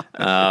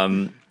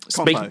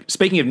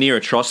 Speaking of near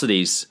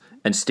atrocities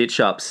and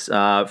stitch-ups,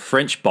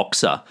 French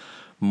boxer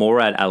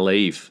Mourad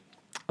Aliyev,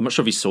 I'm not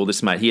sure if you saw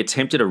this, mate. He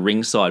attempted a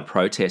ringside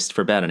protest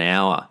for about an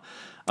hour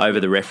over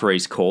the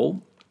referee's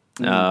call.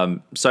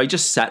 So he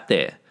just sat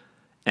there,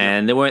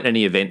 and there weren't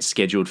any events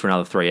scheduled for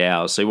another 3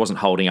 hours, so he wasn't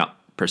holding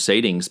up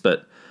proceedings.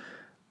 But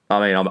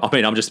I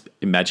mean, I'm just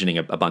imagining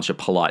a bunch of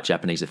polite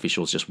Japanese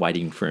officials just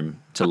waiting for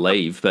him to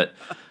leave. But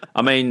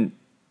I mean,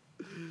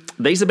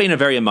 these have been a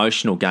very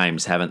emotional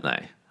games, haven't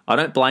they? I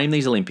don't blame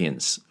these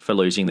Olympians for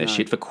losing their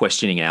shit, for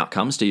questioning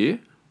outcomes. Do you?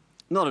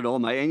 Not at all,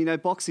 mate.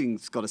 And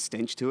boxing's got a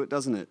stench to it,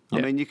 doesn't it? Yeah.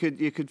 I mean, you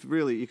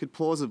could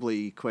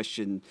plausibly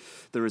question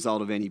the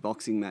result of any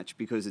boxing match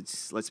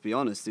because let's be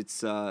honest,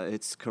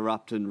 it's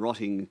corrupt and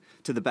rotting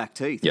to the back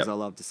teeth, as I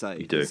love to say.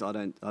 You do. I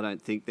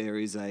don't think there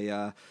is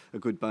a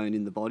good bone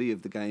in the body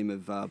of the game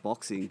of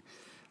boxing.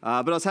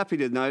 But I was happy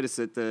to notice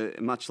that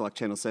much like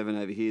Channel 7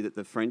 over here, that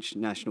the French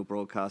national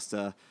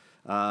broadcaster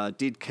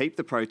did keep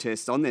the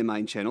protest on their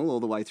main channel all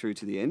the way through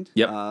to the end.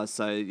 Yep.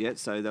 So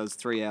there was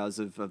 3 hours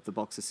of the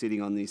boxer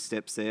sitting on these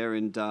steps there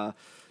and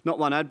not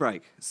one ad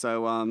break.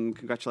 So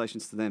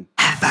congratulations to them.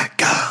 Have a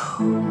go.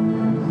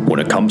 When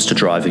it comes to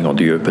driving on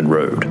the open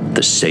road,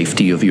 the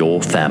safety of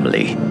your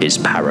family is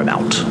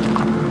paramount.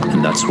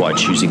 And that's why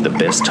choosing the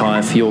best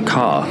tyre for your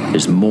car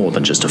is more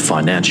than just a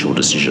financial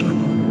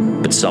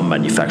decision. But some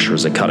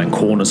manufacturers are cutting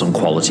corners on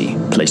quality,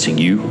 placing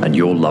you and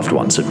your loved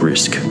ones at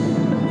risk.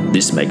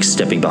 This makes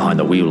stepping behind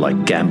the wheel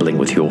like gambling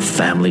with your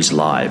family's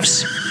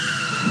lives.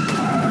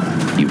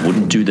 You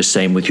wouldn't do the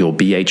same with your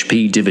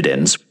BHP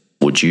dividends,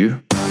 would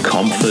you?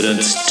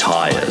 Confident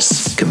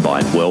Tyres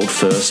combine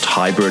world-first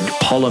hybrid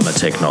polymer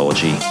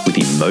technology with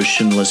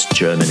emotionless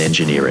German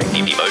engineering.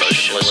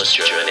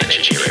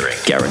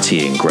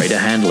 Guaranteeing greater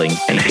handling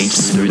and heat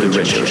smoother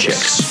retro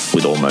checks.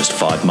 With almost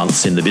 5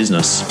 months in the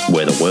business,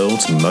 we're the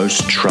world's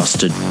most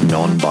trusted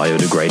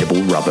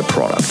non-biodegradable rubber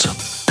product.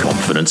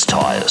 Confidence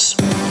Tyres,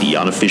 the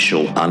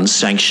unofficial,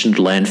 unsanctioned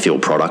landfill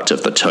product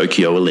of the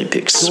Tokyo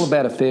Olympics. It's all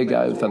about a fair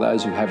go for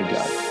those who have a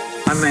go.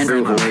 I'm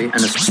Andrew Hoy, an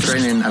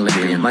Australian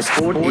Olympian. My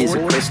sport is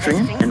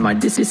equestrian, and my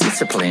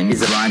discipline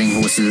is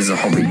riding horses as a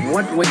hobby.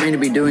 What we're going to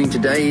be doing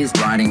today is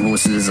riding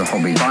horses as a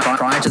hobby.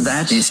 Prior to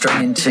that, the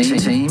Australian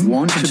team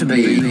wanted to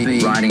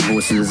be riding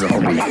horses as a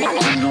hobby.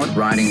 I'm not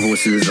riding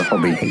horses as a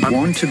hobby. I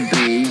want to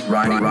be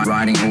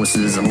riding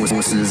horses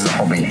as a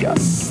hobby.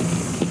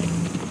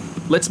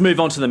 Let's move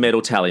on to the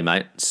medal tally,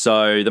 mate.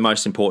 So the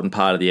most important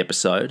part of the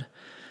episode.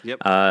 Yep.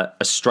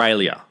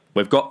 Australia.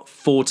 We've got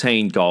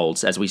 14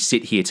 golds as we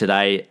sit here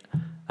today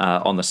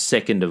on the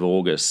 2nd of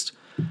August.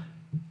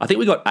 I think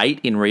we got 8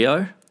 in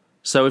Rio,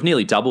 so we've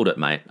nearly doubled it,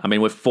 mate. I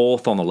mean, we're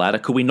 4th on the ladder.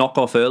 Could we knock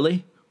off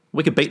early?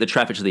 We could beat the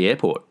traffic to the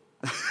airport.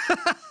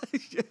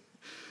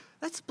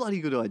 That's a bloody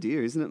good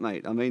idea, isn't it,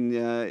 mate? I mean,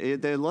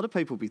 there are a lot of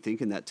people be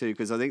thinking that too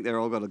because I think they're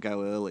all got to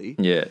go early.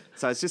 Yeah.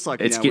 So it's just like,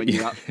 when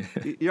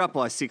you're up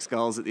by 6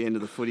 goals at the end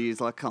of the footy,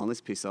 it's like, come on,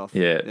 let's piss off.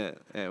 Yeah.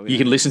 You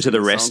can listen to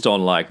the rest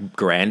on like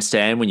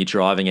Grandstand when you're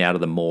driving out of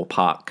the Moore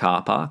Park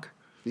car park.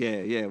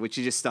 Yeah, which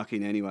you're just stuck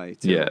in anyway.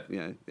 Yeah.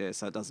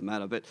 So it doesn't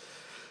matter. But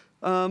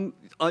as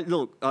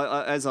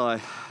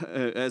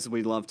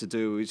we love to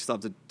do, we just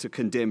love to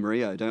condemn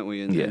Rio, don't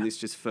we? And this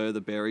just further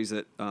buries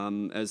it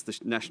as the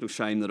national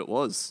shame that it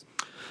was.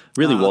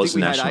 Really was a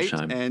national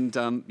shame. And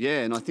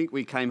and I think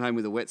we came home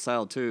with a wet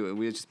sail too, and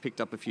we just picked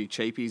up a few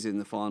cheapies in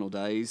the final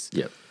days.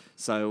 Yep.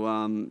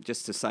 So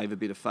just to save a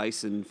bit of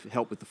face and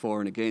help with the for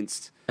and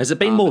against. Has it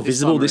been more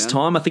visible this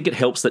time? I think it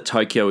helps that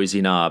Tokyo is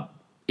in our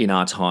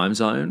time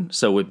zone.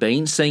 So we've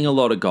been seeing a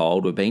lot of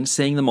gold. We've been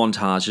seeing the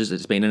montages.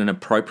 It's been an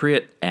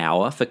appropriate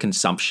hour for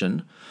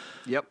consumption.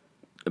 Yep.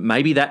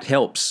 Maybe that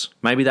helps.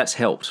 Maybe that's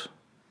helped.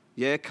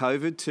 Yeah,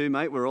 COVID too,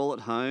 mate. We're all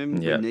at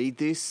home. Yep. We need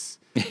this.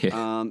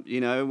 Yeah. You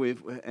know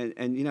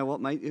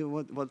what, mate?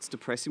 What's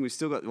depressing? We've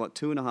still got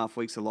 2.5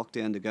 weeks of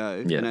lockdown to go,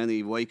 and only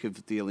a week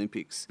of the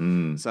Olympics.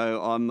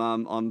 So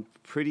I'm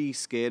pretty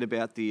scared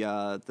about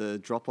the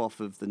drop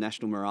off of the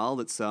national morale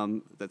that's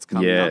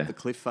coming up the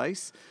cliff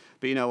face.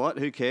 But you know what?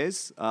 Who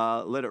cares?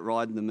 Let it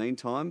ride in the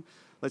meantime.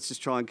 Let's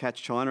just try and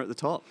catch China at the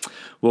top.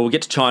 Well, we'll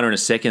get to China in a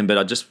second, but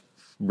I just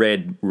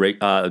read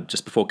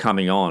just before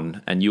coming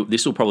on, and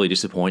this will probably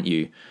disappoint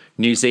you.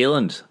 New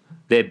Zealand,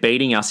 they're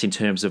beating us in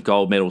terms of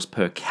gold medals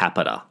per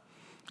capita.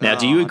 Now,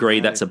 do you agree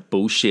that's a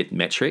bullshit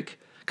metric?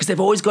 Because they've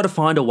always got to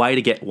find a way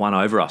to get one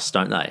over us,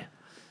 don't they?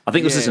 I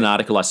think this is an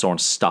article I saw on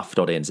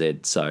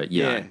stuff.nz, so,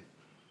 yeah.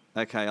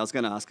 Okay, I was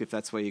going to ask if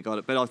that's where you got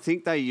it. But I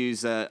think they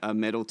use a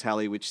medal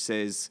tally which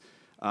says,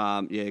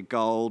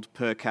 gold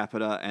per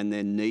capita and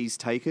then knees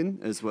taken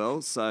as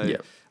well. So,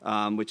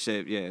 which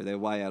they're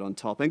way out on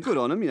top. And good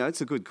on them,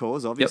 it's a good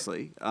cause,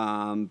 obviously.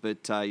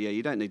 But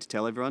you don't need to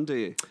tell everyone, do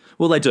you?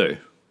 Well, they do.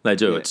 They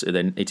do.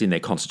 Yeah. It's in their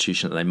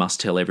constitution that they must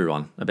tell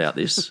everyone about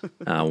this.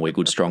 We're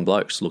good, strong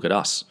blokes. Look at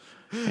us.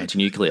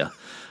 Anti-nuclear.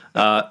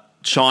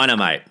 China,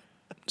 mate.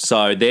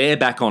 So they're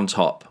back on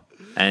top.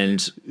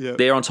 And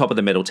they're on top of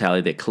the medal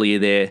tally. They're clear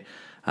there.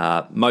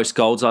 Most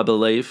golds, I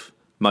believe.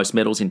 Most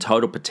medals in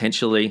total,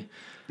 potentially.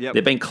 Yep.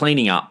 They've been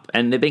cleaning up.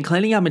 And they've been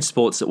cleaning up in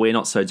sports that we're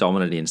not so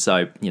dominant in.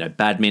 So,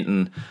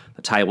 badminton,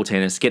 table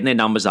tennis, getting their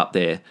numbers up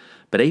there.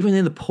 But even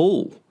in the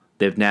pool,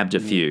 they've nabbed a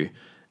few.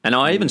 And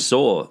I even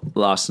saw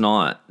last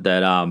night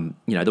that,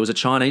 there was a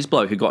Chinese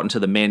bloke who got into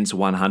the men's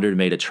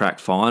 100-metre track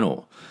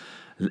final.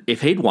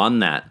 If he'd won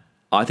that,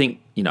 I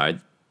think,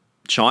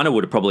 China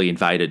would have probably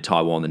invaded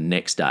Taiwan the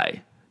next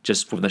day,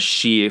 just from the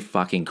sheer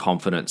fucking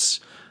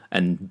confidence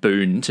and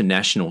boon to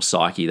national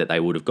psyche that they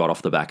would have got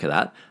off the back of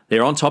that.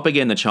 They're on top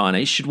again, the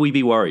Chinese. Should we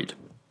be worried?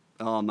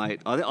 Oh,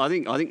 mate, I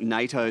think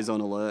NATO's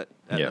on alert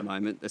at the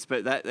moment.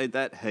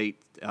 That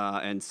heat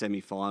and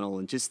semi-final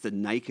and just the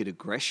naked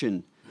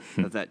aggression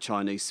of that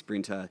Chinese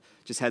sprinter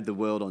just had the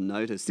world on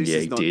notice. This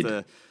is not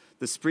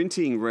the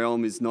sprinting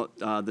realm is not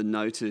the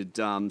noted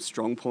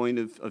strong point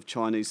of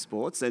Chinese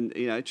sports. And,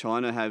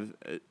 China have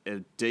a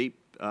deep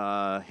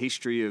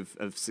history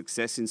of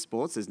success in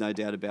sports. There's no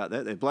doubt about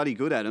that. They're bloody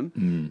good at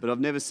them. But I've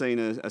never seen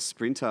a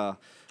sprinter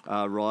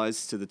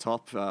rise to the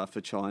top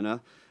for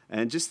China.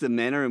 And just the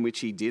manner in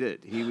which he did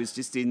it. He was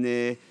just in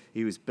there.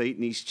 He was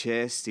beating his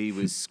chest. He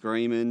was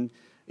screaming.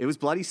 It was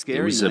bloody scary,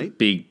 mate. It was a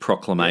big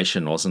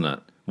proclamation, wasn't it?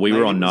 We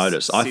were on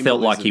notice. I felt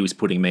like he was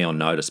putting me on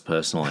notice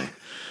personally.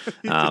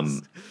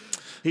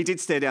 He did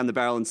stare down the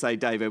barrel and say,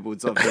 Dave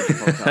Edwards, I've heard the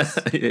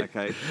podcast.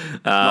 Okay.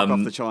 Knock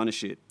off the China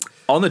shit.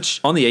 On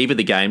the eve of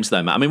the games,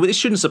 though, mate, I mean, this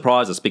shouldn't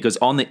surprise us because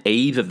on the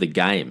eve of the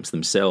games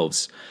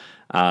themselves,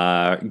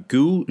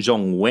 Gu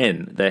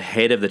Zhongwen, the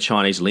head of the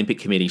Chinese Olympic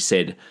Committee,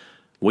 said,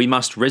 "We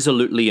must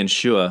resolutely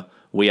ensure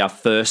we are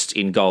first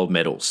in gold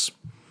medals."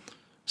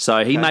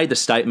 So he made the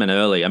statement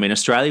early. I mean,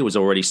 Australia was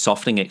already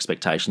softening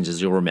expectations,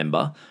 as you'll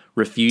remember,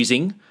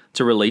 refusing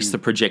to release the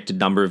projected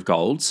number of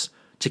golds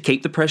to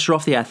keep the pressure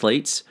off the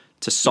athletes,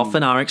 to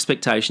soften our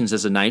expectations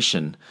as a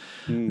nation.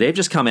 They've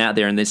just come out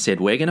there and they've said,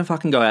 we're going to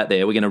fucking go out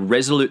there, we're going to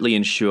resolutely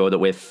ensure that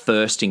we're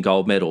first in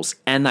gold medals.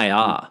 And they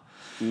are.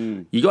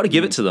 You got to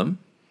give it to them.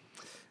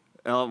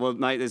 Well,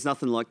 mate, there's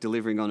nothing like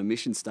delivering on a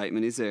mission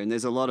statement, is there? And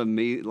there's a lot of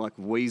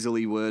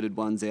weaselly worded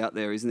ones out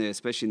there, isn't there?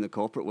 Especially in the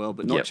corporate world,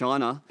 but not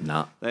China.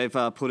 No. They've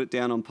put it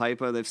down on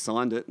paper, they've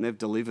signed it, and they've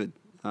delivered.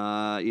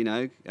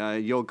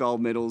 Your gold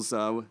medals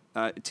to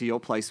your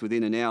place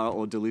within an hour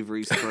or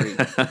deliveries free.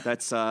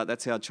 That's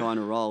how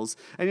China rolls.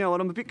 And you know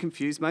what? I'm a bit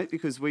confused, mate,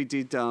 because we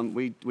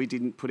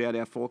didn't put out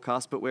our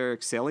forecast, but we're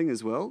excelling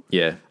as well.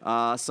 Yeah.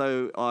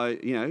 So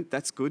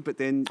that's good. But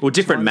then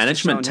different China's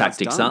management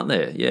tactics, aren't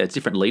there? Yeah, it's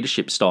different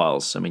leadership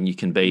styles. I mean, you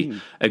can be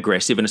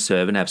aggressive and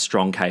assertive and have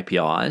strong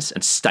KPIs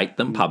and state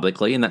them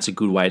publicly, and that's a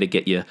good way to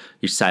get your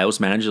sales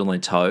managers on their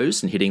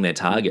toes and hitting their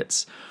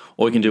targets.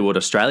 Or you can do what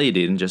Australia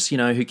did and just,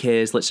 who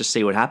cares? Let's just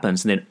see what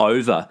happens. And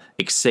then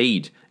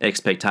exceed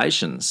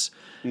expectations.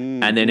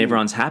 And then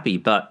everyone's happy.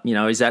 But,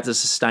 is that a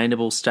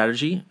sustainable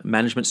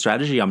management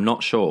strategy? I'm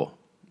not sure.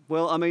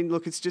 Well, I mean,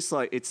 look, it's just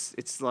like,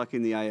 it's like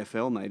in the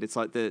AFL, mate. It's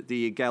like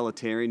the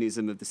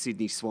egalitarianism of the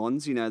Sydney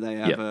Swans. They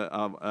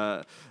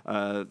have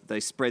they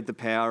spread the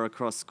power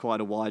across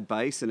quite a wide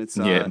base and it's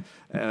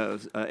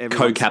everyone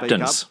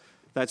co-captains.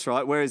 That's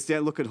right. Whereas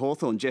look at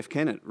Hawthorn, Jeff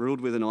Kennett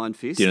ruled with an iron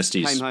fist.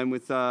 Dynasties. Came home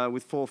with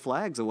 4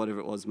 flags or whatever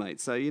it was,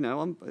 mate. So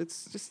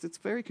it's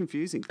very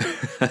confusing.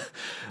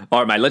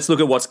 All right, mate. Let's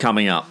look at what's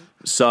coming up.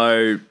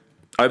 So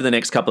over the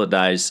next couple of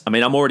days, I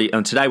mean,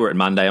 today we're at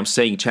Monday. I'm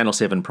seeing Channel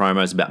 7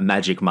 promos about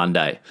Magic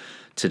Monday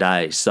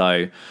today.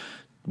 So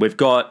we've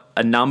got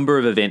a number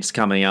of events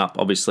coming up.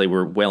 Obviously,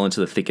 we're well into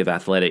the thick of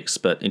athletics,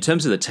 but in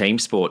terms of the team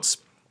sports,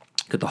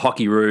 we've got the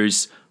Hockey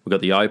Roos, we've got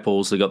the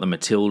Opals, we've got the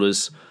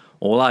Matildas.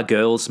 All our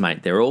girls,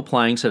 mate, they're all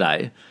playing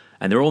today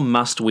and they're all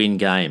must-win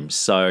games.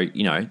 So,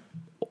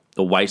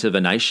 the weight of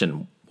a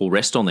nation will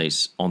rest on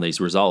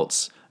these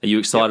results. Are you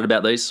excited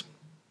about these?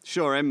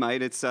 Sure am,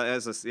 mate. It's,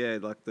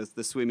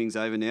 the swimming's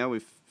over now.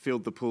 We've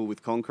filled the pool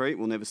with concrete.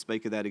 We'll never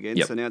speak of that again.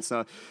 Yep. So now it's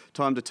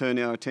time to turn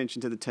our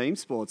attention to the team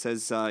sports,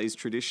 as is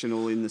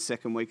traditional in the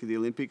second week of the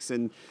Olympics.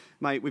 And,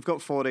 mate, we've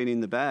got 14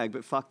 in the bag,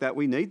 but fuck that,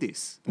 we need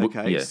this.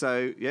 Okay,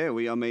 so,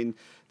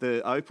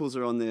 the Opals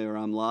are on their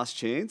last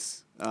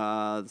chance.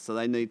 So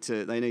they need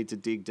to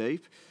dig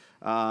deep.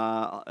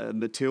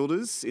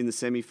 Matildas in the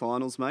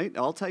semi-finals, mate.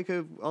 I'll take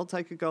a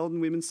gold in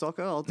women's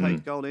soccer. I'll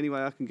take gold any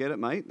way I can get it,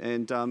 mate.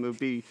 And it would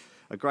be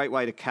a great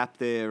way to cap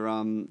their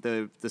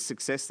the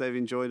success they've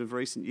enjoyed of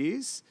recent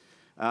years.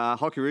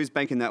 Hockey Roos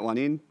banking that one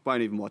in.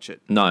 Won't even watch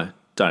it. No,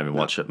 Don't even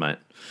watch it, mate.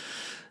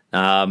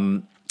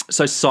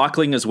 So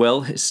cycling as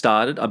well has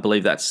started. I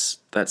believe that's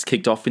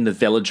kicked off in the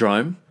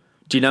velodrome.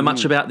 Do you know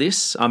much about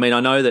this? I mean, I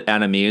know that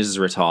Anna Mears is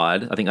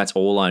retired. I think that's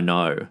all I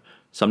know.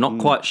 So I'm not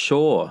quite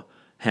sure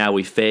how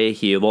we fare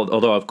here,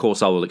 although, of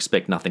course, I will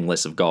expect nothing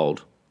less of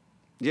gold.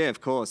 Yeah, of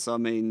course. I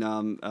mean,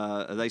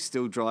 are they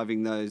still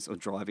riding those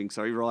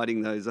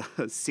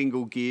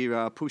single gear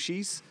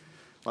pushies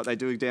like they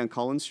do down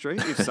Collins Street?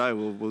 If so,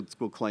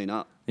 we'll clean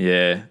up.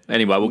 Yeah.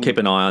 Anyway, we'll keep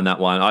an eye on that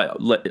one.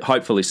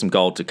 Hopefully some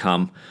gold to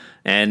come.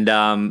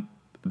 And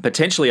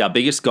potentially our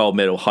biggest gold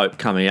medal hope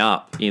coming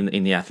up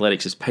in the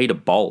athletics is Peter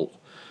Boll.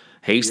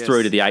 He's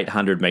through to the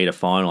 800-metre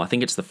final. I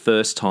think it's the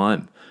first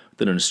time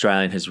that an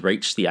Australian has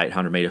reached the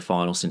 800-metre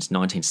final since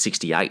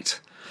 1968.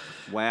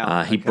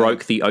 Wow. He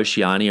broke the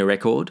Oceania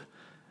record,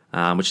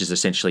 which is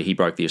essentially he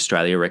broke the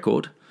Australia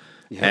record.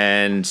 Yep.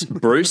 And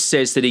Bruce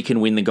says that he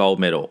can win the gold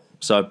medal.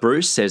 So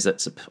Bruce says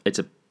it's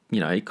a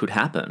it could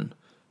happen.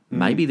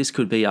 Maybe this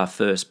could be our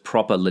first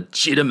proper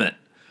legitimate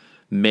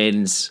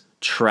men's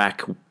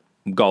track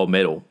gold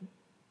medal,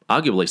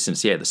 arguably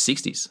since the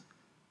 60s.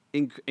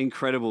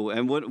 Incredible.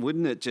 And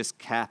wouldn't it just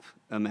cap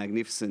a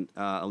magnificent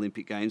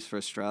Olympic Games for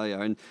Australia?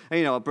 And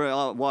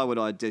why would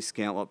I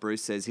discount what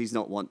Bruce says? He's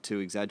not want to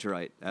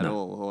exaggerate at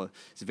all, or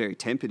he's very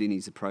tempered in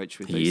his approach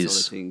with these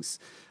sort of things.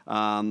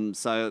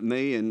 So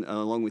me and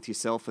along with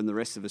yourself and the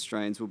rest of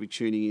Australians will be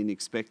tuning in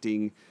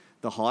expecting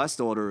the highest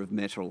order of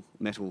metal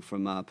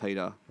from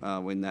Peter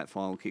when that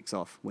final kicks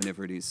off,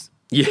 whenever it is.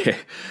 Yeah,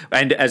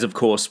 and as of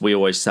course we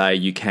always say,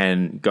 you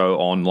can go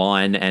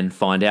online and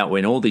find out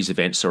when all these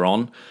events are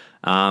on,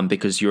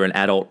 because you're an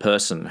adult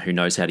person who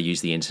knows how to use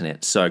the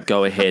internet. So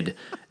go ahead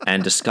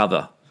and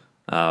discover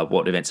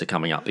what events are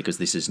coming up, because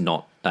this is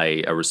not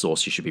a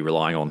resource you should be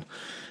relying on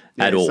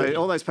at all. So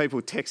all those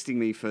people texting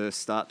me for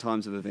start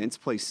times of events,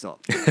 please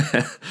stop.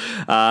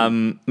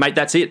 Mate,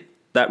 that's it.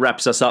 That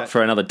wraps us up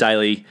for another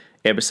daily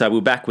episode. We're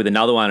back with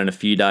another one in a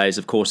few days.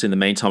 Of course, in the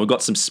meantime, we've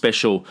got some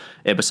special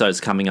episodes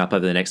coming up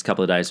over the next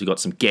couple of days. We've got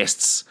some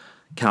guests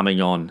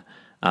coming on,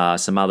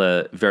 some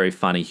other very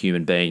funny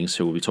human beings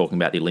who we'll be talking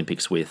about the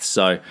Olympics with.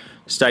 So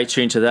stay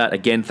tuned to that.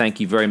 Again, thank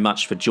you very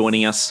much for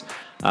joining us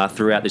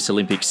throughout this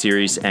Olympic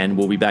series, and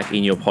we'll be back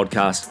in your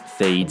podcast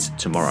feeds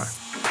tomorrow.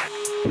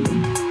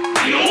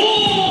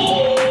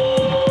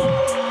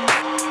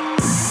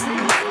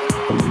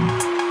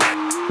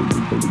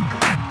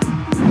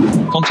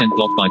 Content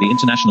blocked by the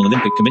International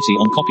Olympic Committee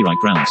on copyright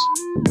grounds.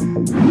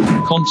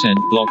 Content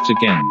blocked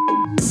again.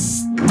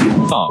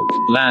 Fuck,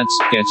 lads,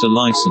 get a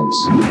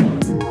license.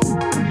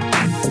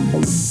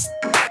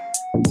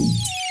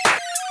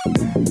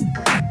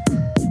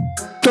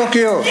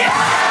 Tokyo!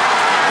 Yeah!